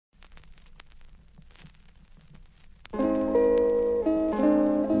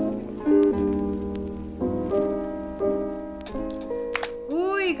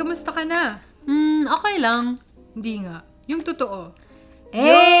na. Okay lang. Hindi nga. Yung totoo.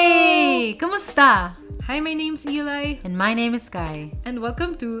 Hey! Kamusta? Hi, my name's Eli. And my name is Sky. And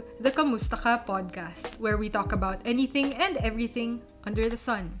welcome to the Kamusta Ka podcast, where we talk about anything and everything under the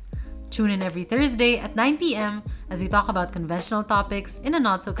sun. Tune in every Thursday at 9 p.m. as we talk about conventional topics in a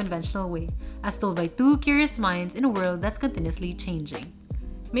not-so-conventional way, as told by two curious minds in a world that's continuously changing.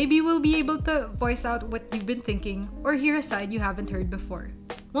 Maybe we'll be able to voice out what you've been thinking or hear a side you haven't heard before.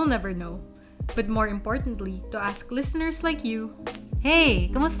 We'll never know. But more importantly, to ask listeners like you, Hey!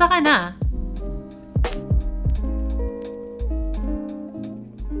 Kamusta ka na?